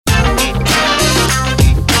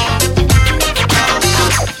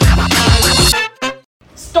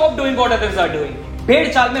what others are doing. भेड़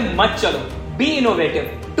चाल में मत चलो. Be innovative.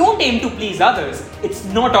 Don't aim to please others. It's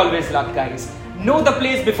not always luck, guys. Know the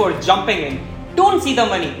place before jumping in. Don't see the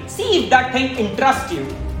money. See if that thing interests you.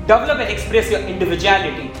 Develop and express your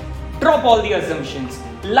individuality. Drop all the assumptions.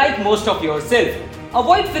 Like most of yourself.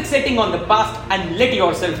 Avoid fixating on the past and let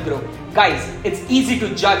yourself grow. Guys, it's easy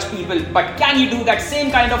to judge people, but can you do that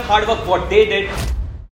same kind of hard work what they did?